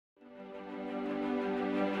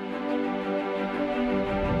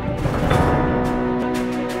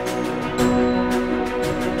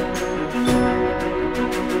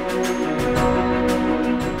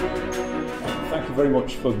very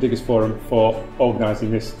much for the Diggers Forum for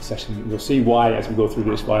organising this session. You'll see why, as we go through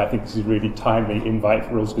this, why I think this is a really timely invite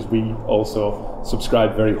for us, because we also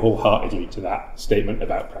subscribe very wholeheartedly to that statement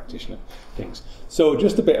about practitioner things. So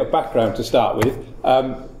just a bit of background to start with.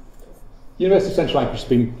 University of Central Lancashire has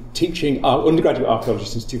been teaching undergraduate archaeology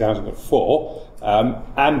since 2004,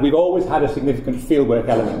 and we've always had a significant fieldwork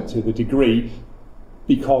element to the degree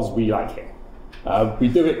because we like it. We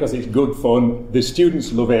do it because it's good fun, the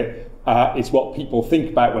students love it, it's what people think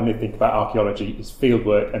about when they think about archaeology, is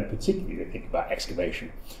fieldwork, and particularly they think about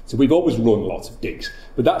excavation. So we've always run lots of digs,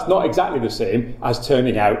 but that's not exactly the same as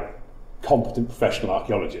turning out competent professional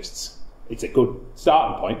archaeologists. It's a good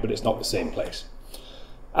starting point, but it's not the same place.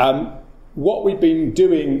 What we've been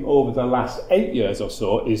doing over the last 8 years or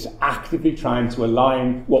so is actively trying to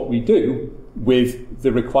align what we do with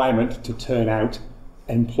the requirement to turn out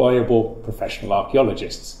employable professional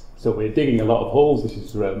archaeologists. So we're digging a lot of holes. This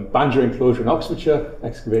is Banjo enclosure in Oxfordshire,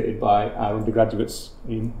 excavated by our undergraduates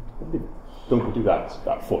in, don't we do that? It's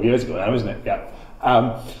about 4 years ago now, isn't it?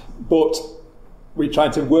 Yeah. But we try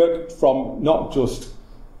to work from not just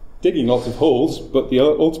digging lots of holes, but the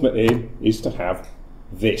ultimate aim is to have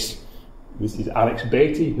this. This is Alex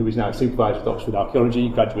Beatty, who is now supervisor at Oxford Archaeology,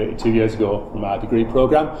 graduated 2 years ago from our degree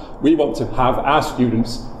programme. We want to have our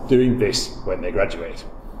students doing this when they graduate.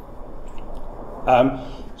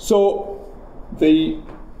 So the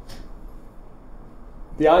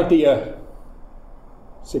idea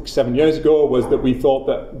 6-7 years ago was that we thought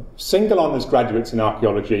that single honours graduates in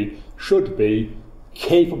archaeology should be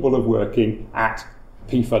capable of working at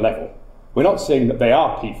PCIfA level. We're not saying that they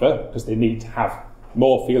are PCIfA, because they need to have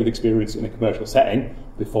more field experience in a commercial setting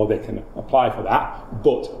before they can apply for that,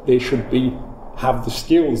 but they should have the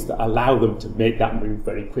skills that allow them to make that move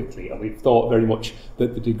very quickly. And we've thought very much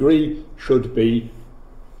that the degree should be,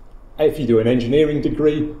 if you do an engineering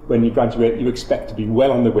degree, when you graduate, you expect to be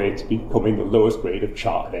well on the way to becoming the lowest grade of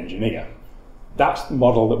chartered engineer. That's the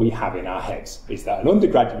model that we have in our heads, is that an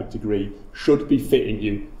undergraduate degree should be fitting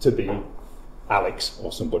you to be Alex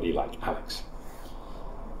or somebody like Alex.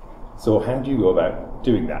 So how do you go about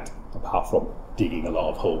doing that, apart from digging a lot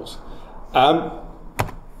of holes?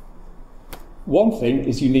 One thing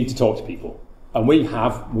is you need to talk to people. And we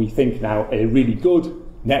think now, a really good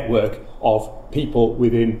network of people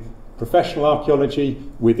within professional archaeology,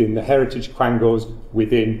 within the heritage quangos,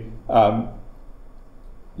 within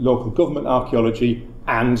local government archaeology,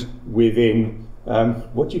 and within,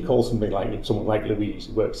 what do you call someone like Louise,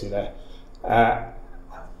 who works in a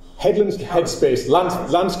Headspace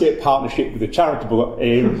landscape partnership with a charitable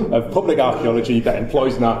aim of public archaeology that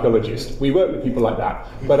employs an archaeologist. We work with people like that.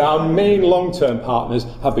 But our main long-term partners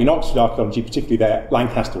have been Oxford Archaeology, particularly their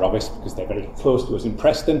Lancaster office, because they're very close to us in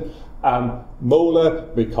Preston, Mola,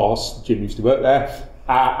 because Jim used to work there,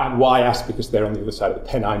 and YAS, because they're on the other side of the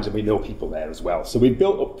Pennines and we know people there as well. So we've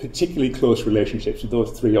built up particularly close relationships with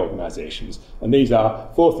those three organisations. And these are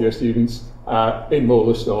fourth-year students in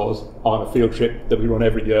Mola stores on a field trip that we run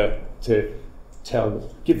every year to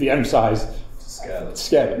give the M-size scale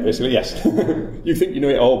it, basically, yes. You think you know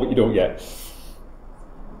it all, but you don't yet.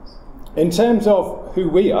 In terms of who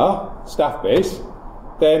we are, staff base,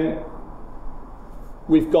 then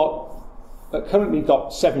we've currently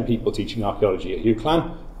got 7 people teaching archaeology at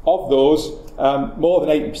UCLan. Of those, more than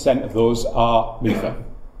 80% of those are MCIfA.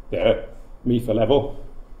 They're MCIfA level.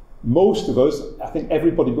 Most of us, I think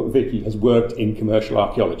everybody but Vicky, has worked in commercial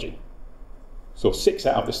archaeology. So 6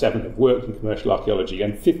 out of the 7 have worked in commercial archaeology,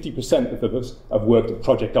 and 50% of us have worked at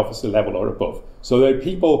project officer level or above. So there are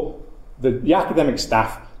people, the academic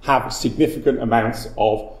staff have significant amounts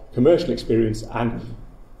of commercial experience, and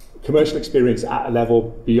commercial experience at a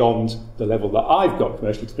level beyond the level that I've got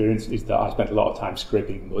commercial experience is that I spent a lot of time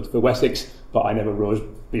scraping mud for Wessex, but I never rose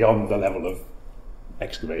beyond the level of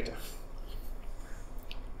excavator.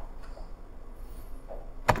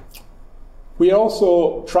 We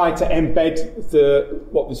also try to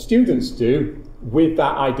embed what the students do with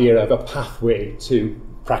that idea of a pathway to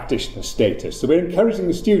practitioner status. So we're encouraging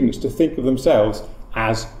the students to think of themselves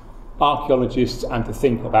as archaeologists and to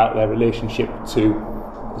think about their relationship to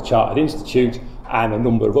the Chartered Institute and a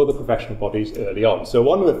number of other professional bodies early on. So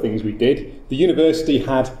one of the things we did, the university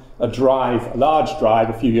had a large drive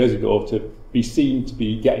a few years ago to be seen to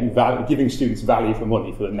be giving students value for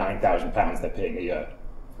money for the £9,000 they're paying a year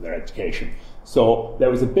for their education. So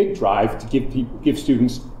there was a big drive to give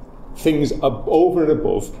students things over and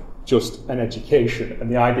above just an education.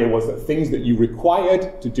 And the idea was that things that you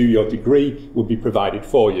required to do your degree would be provided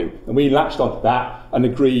for you. And we latched onto that and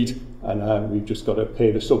agreed and we've just got to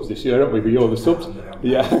pay the subs this year, haven't we? We owe the subs.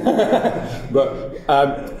 Yeah.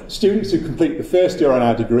 But students who complete the first year on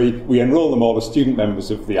our degree, we enrol them all as student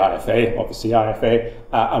members of the IFA, or the CIfA,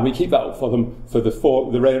 and we keep that up for them for the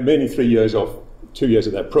remaining 3 years of 2 years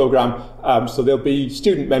of their programme. So they'll be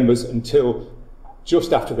student members until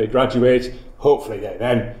just after they graduate. Hopefully they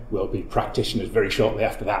then will be practitioners very shortly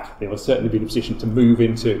after that. They will certainly be in a position to move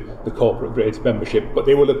into the corporate grades membership, but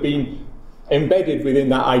they will have been embedded within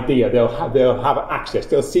that idea. They'll have access.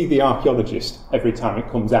 They'll see the archaeologist every time it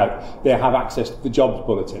comes out. They'll have access to the jobs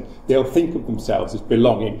bulletin. They'll think of themselves as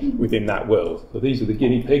belonging within that world. So these are the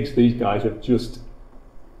guinea pigs. These guys are just...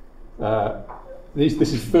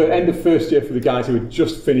 this is end of first year for the guys who are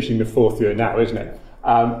just finishing the fourth year now, isn't it?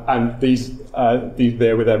 And these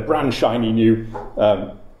there with their brand shiny new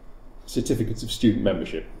certificates of student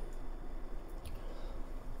membership.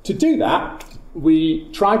 To do that, we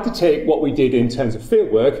tried to take what we did in terms of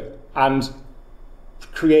fieldwork and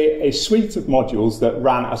create a suite of modules that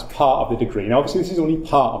ran as part of the degree. Now, obviously, this is only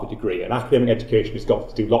part of a degree, and academic education has got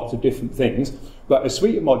to do lots of different things, but a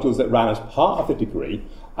suite of modules that ran as part of the degree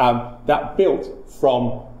that built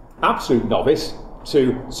from absolute novice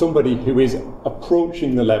to somebody who is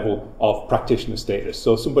approaching the level of practitioner status.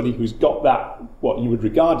 So somebody who's got that, what you would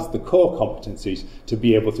regard as the core competencies, to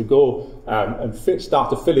be able to go and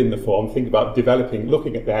start to fill in the form, think about developing,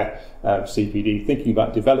 looking at their CPD, thinking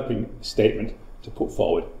about developing a statement to put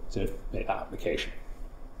forward to make that application.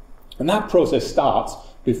 And that process starts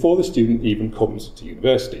before the student even comes to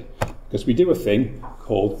university, because we do a thing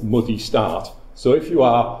called muddy start. So if you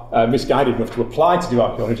are misguided enough to apply to do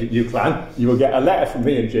archaeology at UCLan, you will get a letter from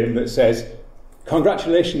me and Jim that says,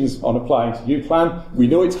 congratulations on applying to UCLan. We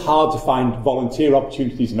know it's hard to find volunteer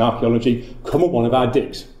opportunities in archaeology. Come on one of our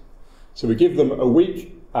digs. So we give them a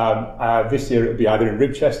week. This year it'll be either in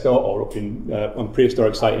Ribchester or up in, on a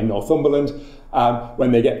prehistoric site in Northumberland,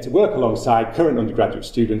 when they get to work alongside current undergraduate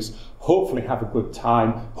students, hopefully have a good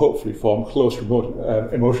time, hopefully form close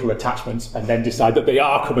emotional attachments, and then decide that they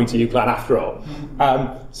are coming to UCLan after all.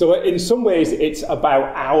 So in some ways it's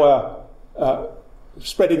about our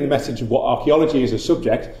spreading the message of what archaeology is as a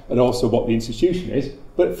subject and also what the institution is,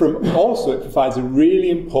 but also it provides a really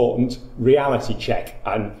important reality check.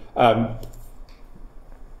 And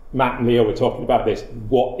Matt and Leo were talking about this.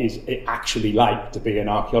 What is it actually like to be an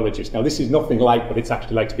archaeologist? Now, this is nothing like what it's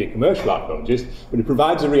actually like to be a commercial archaeologist, but it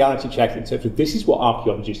provides a reality check in terms of this is what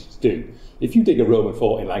archaeologists do. If you dig a Roman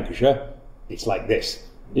fort in Lancashire, it's like this.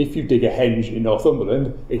 If you dig a henge in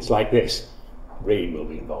Northumberland, it's like this. Rain will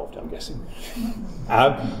be involved, I'm guessing.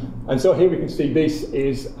 And so here we can see this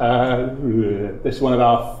is one of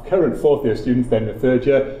our current fourth year students, then the third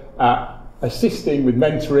year, assisting with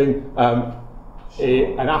mentoring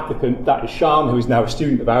an applicant, that is Sean, who is now a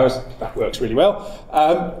student of ours, that works really well,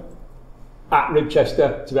 at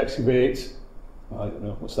Ribchester to excavate, I don't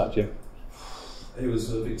know, what's that, Jim? It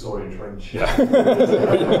was a Victorian trench.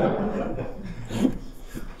 Yeah.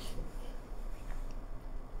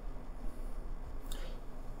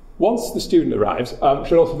 Once the student arrives, I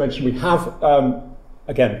should also mention we have,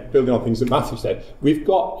 again, building on things that Matthew said, we've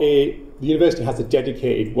got the university has a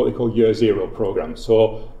dedicated, what they call Year Zero programme.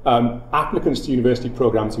 So applicants to university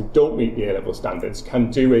programmes who don't meet the A-level standards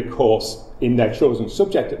can do a course in their chosen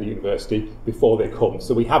subject at the university before they come.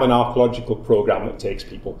 So we have an archaeological programme that takes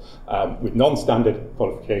people with non-standard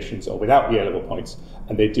qualifications or without the A-level points,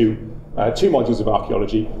 and they do 2 modules of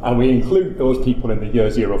archaeology, and we include those people in the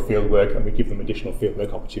Year Zero fieldwork, and we give them additional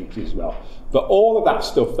fieldwork opportunities as well. But all of that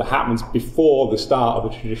stuff that happens before the start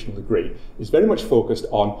of a traditional degree is very much focused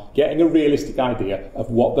on getting a realistic idea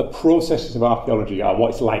of what the processes of archaeology are, what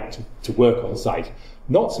it's like to work on site.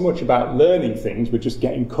 Not so much about learning things, but just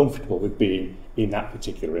getting comfortable with being in that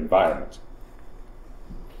particular environment.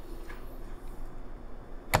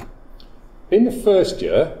 In the first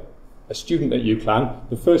year, a student at UCLan,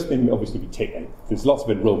 the first thing obviously we take in, there's lots of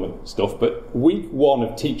enrolment stuff, but week 1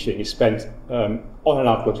 of teaching is spent on an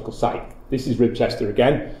archaeological site. This is Ribchester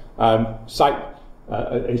again, site,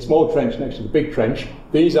 a small trench next to the big trench.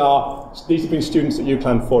 These have been students at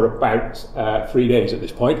UCLan for about 3 days at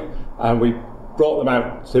this point, and we brought them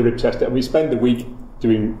out to Ribchester, and we spend the week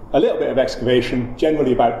doing a little bit of excavation,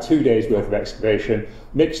 generally about 2 days worth of excavation,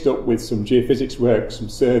 mixed up with some geophysics work, some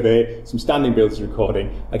survey, some standing builders recording.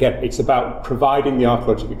 Again, it's about providing the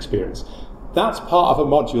archaeological experience. That's part of a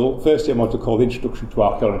module, first year module called Introduction to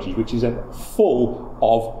Archaeology, which is full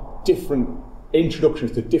of different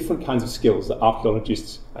introductions to different kinds of skills that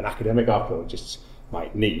archaeologists and academic archaeologists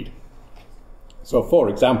might need. So, for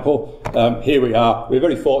example, here we are. We're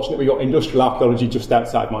very fortunate. We've got industrial archaeology just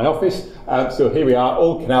outside my office. So here we are,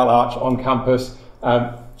 Old Canal Arch on campus.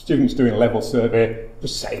 students doing a level survey,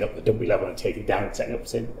 just setting up the dummy level and taking it down and setting up,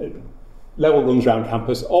 saying, level runs around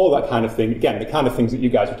campus, all that kind of thing. Again, the kind of things that you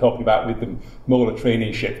guys were talking about with the molar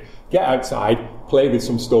traineeship. Get outside, play with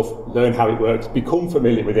some stuff, learn how it works, become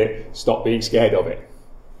familiar with it, stop being scared of it.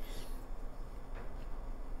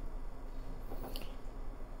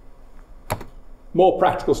 More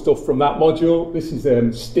practical stuff from that module. This is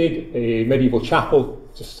Stig, a medieval chapel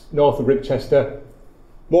just north of Ribchester.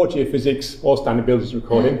 More geophysics, more standard buildings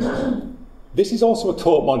recording. This is also a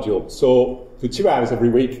taught module, so for 2 hours every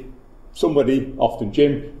week, somebody, often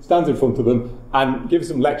Jim, stands in front of them and gives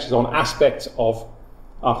them lectures on aspects of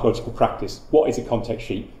archaeological practice. What is a context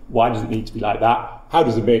sheet? Why does it need to be like that? How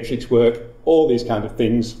does a matrix work? All these kind of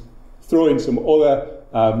things. Throw in some other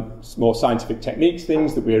more scientific techniques,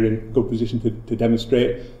 things that we're in a good position to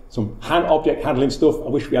demonstrate. Some object handling stuff. I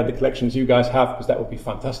wish we had the collections you guys have, because that would be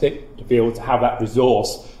fantastic to be able to have that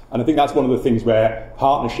resource. And I think that's one of the things where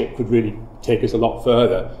partnership could really take us a lot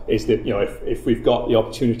further, is that, you know, if we've got the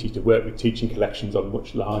opportunity to work with teaching collections on a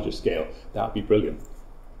much larger scale, that would be brilliant.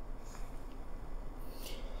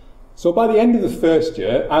 So by the end of the first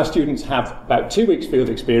year, our students have about 2 weeks field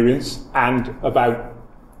experience and about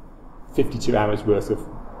 52 hours worth of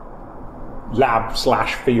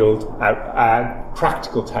lab/field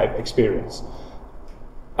practical type experience.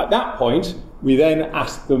 At that point, we then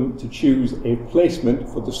ask them to choose a placement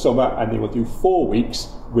for the summer, and they will do 4 weeks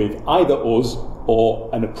with either us or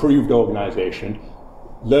an approved organisation,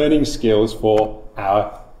 learning skills for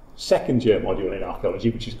our second year module in archaeology,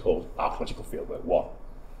 which is called Archaeological Fieldwork 1.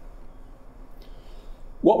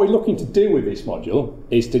 What we're looking to do with this module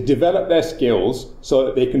is to develop their skills so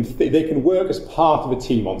that they can work as part of a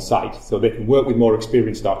team on site, so they can work with more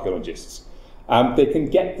experienced archaeologists. They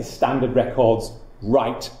can get the standard records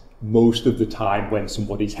right most of the time when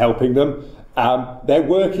somebody's helping them. They're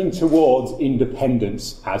working towards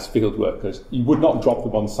independence as field workers. You would not drop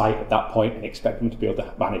them on site at that point and expect them to be able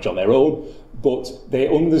to manage on their own, but they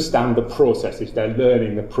understand the processes, they're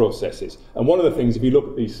learning the processes. And one of the things, if you look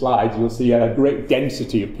at these slides, you'll see a great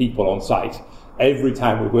density of people on site. Every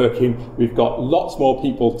time we're working, we've got lots more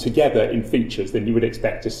people together in features than you would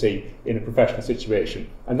expect to see in a professional situation.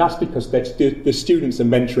 And that's because the students are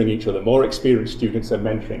mentoring each other. More experienced students are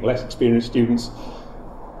mentoring less experienced students.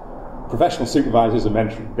 Professional supervisors are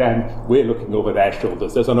mentoring them. We're looking over their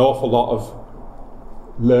shoulders. There's an awful lot of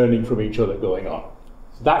learning from each other going on.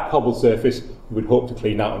 So that cobbled surface, you would hope to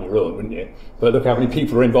clean out on your own, wouldn't you? But look how many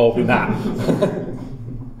people are involved in that.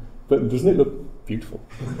 But doesn't it look beautiful?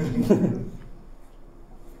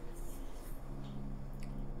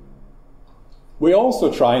 We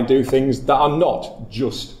also try and do things that are not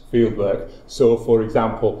just fieldwork. So, for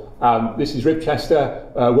example, this is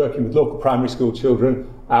Ribchester, working with local primary school children,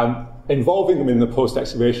 involving them in the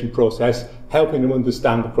post-excavation process, helping them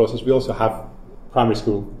understand the process. We also have primary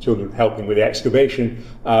school children helping with the excavation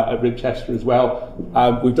at Ribchester as well.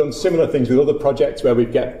 We've done similar things with other projects where we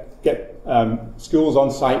get schools on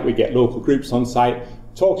site, we get local groups on site,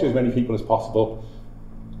 talk to as many people as possible.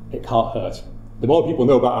 It can't hurt. The more people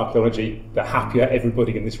know about archaeology, the happier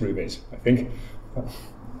everybody in this room is, I think.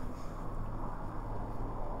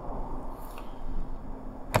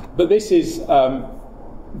 But this is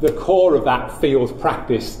the core of that field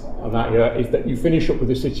practice on that year, is that you finish up with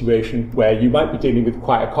a situation where you might be dealing with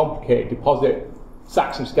quite a complicated deposit,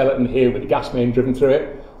 Saxon skeleton here with a gas main driven through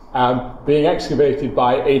it, being excavated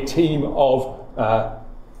by a team of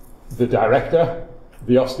the director,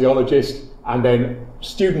 the osteologist, and then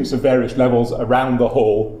students of various levels around the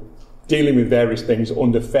hall dealing with various things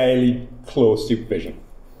under fairly close supervision.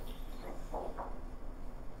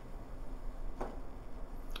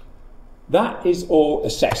 That is all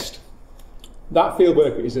assessed. That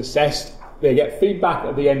fieldwork is assessed. They get feedback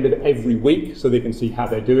at the end of every week so they can see how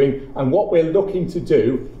they're doing. And what we're looking to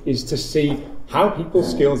do is to see how people's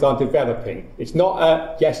skills are developing. It's not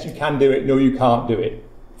a, yes, you can do it, no, you can't do it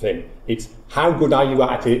thing. It's how good are you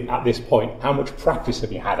at it at this point? How much practice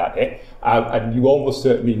have you had at it? And you almost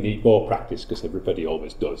certainly need more practice, because everybody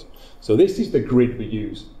always does. So this is the grid we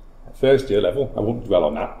use at first year level. I won't dwell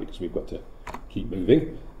on that because we've got to keep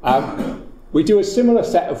moving. We do a similar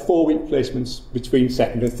set of 4-week placements between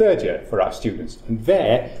second and third year for our students. And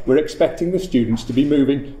there, we're expecting the students to be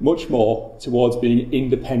moving much more towards being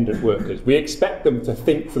independent workers. We expect them to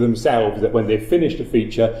think for themselves that when they've finished a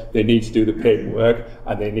feature, they need to do the paperwork,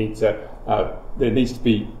 and there needs to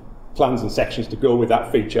be plans and sections to go with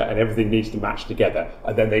that feature, and everything needs to match together.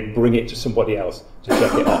 And then they bring it to somebody else to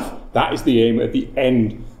check it off. That is the aim at the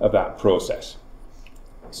end of that process.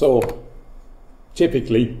 So,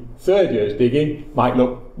 typically third years digging might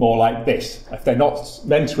look more like this. If they're not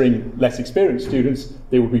mentoring less experienced students,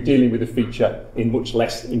 they will be dealing with a feature in much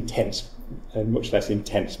less intense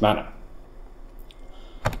manner.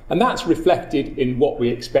 And that's reflected in what we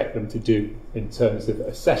expect them to do in terms of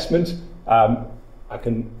assessment.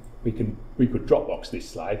 We could Dropbox this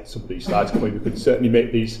slide, some of these slides, but we could certainly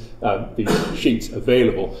make these sheets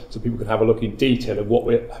available so people could have a look in detail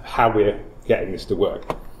at how we're getting this to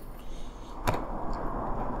work.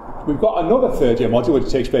 We've got another third year module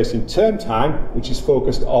which takes place in term time, which is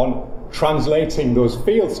focused on translating those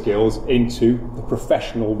field skills into the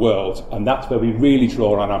professional world, and that's where we really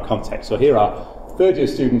draw on our context. So here are third year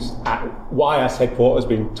students at YAS headquarters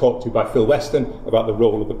being talked to by Phil Weston about the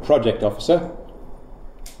role of the project officer.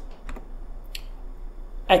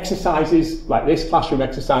 Exercises like this, classroom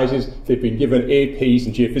exercises, they've been given APs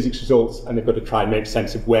and geophysics results, and they've got to try and make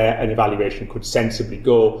sense of where an evaluation could sensibly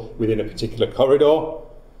go within a particular corridor.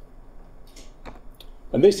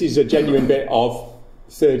 And this is a genuine bit of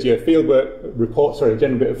third year fieldwork report, a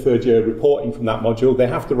genuine bit of third year reporting from that module. They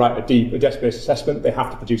have to write a desk-based assessment, they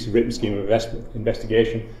have to produce a written scheme of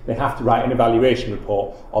investigation, they have to write an evaluation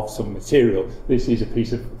report of some material. This is a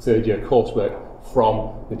piece of third year coursework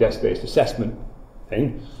from the desk-based assessment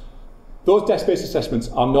thing. Those desk-based assessments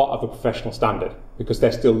are not of a professional standard because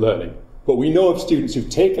they're still learning. But we know of students who've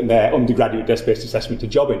taken their undergraduate desk-based assessment to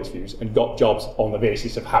job interviews and got jobs on the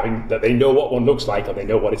basis of having that they know what one looks like or they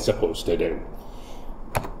know what it's supposed to do.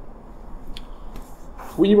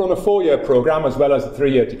 We run a 4-year programme as well as a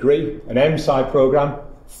 3-year degree, an MCI programme.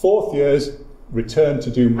 4th years return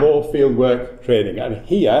to do more fieldwork training. And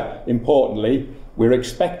here, importantly, we're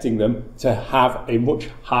expecting them to have a much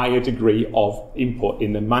higher degree of input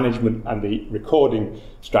in the management and the recording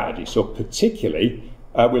strategy. So particularly,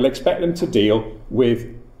 we'll expect them to deal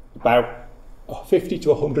with about 50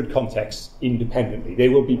 to 100 contexts independently. They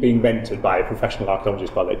will be being mentored by a professional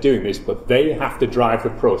archaeologist while they're doing this, but they have to drive the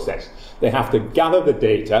process. They have to gather the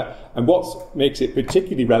data, and what makes it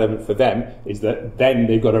particularly relevant for them is that then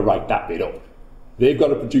they've got to write that bit up. They've got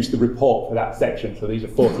to produce the report for that section. So these are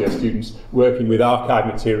 4th year students working with archive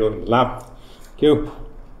material in the lab. Thank you.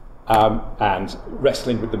 And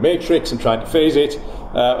wrestling with the matrix and trying to phase it,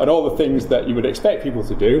 and all the things that you would expect people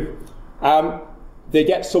to do. They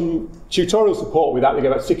get some tutorial support with that. They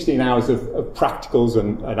get about 16 hours of practicals,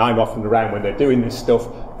 and I'm often around when they're doing this stuff.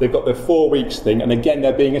 They've got their 4 weeks thing, and again,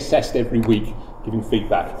 they're being assessed every week, giving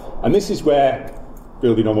feedback. And this is where,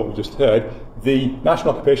 building on what we just heard, the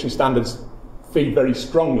National Occupational Standards feed very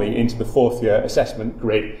strongly into the 4th year assessment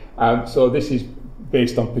grid. So this is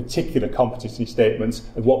based on particular competency statements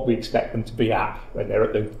and what we expect them to be at. When they're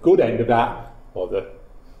at the good end of that, or the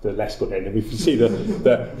less good end, and we can see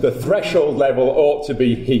the threshold level ought to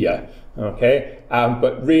be here, okay?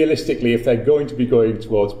 But realistically, if they're going to be going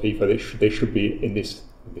towards PCIfA, they should be in this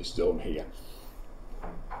zone here.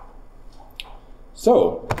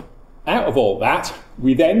 So, out of all that,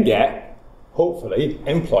 we then get, hopefully,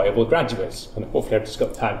 employable graduates. And hopefully I've just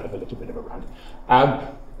got time to have a little bit of a rant.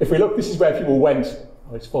 If we look, this is where people went.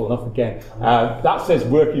 Oh, it's fallen off again. That says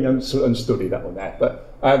working and study, that one there.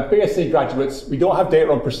 But BSc graduates, we don't have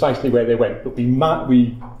data on precisely where they went, but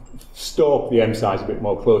we stalk the MSIs a bit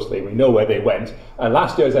more closely. We know where they went.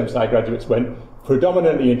 Last year's MSI graduates went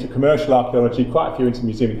predominantly into commercial archaeology, quite a few into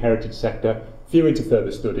museum and heritage sector, few into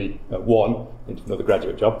further study, 1 into another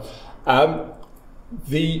graduate job.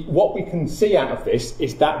 What we can see out of this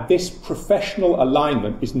is that this professional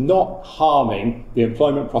alignment is not harming the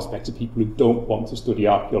employment prospects of people who don't want to study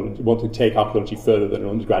archaeology, want to take archaeology further than an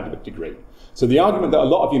undergraduate degree. So the argument that a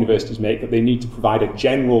lot of universities make that they need to provide a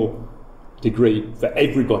general degree for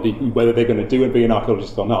everybody, whether they're going to do and be an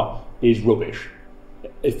archaeologist or not, is rubbish.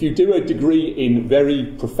 If you do a degree in very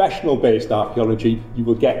professional-based archaeology, you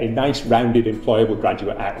will get a nice, rounded, employable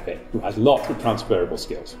graduate out of it who has lots of transferable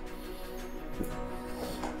skills.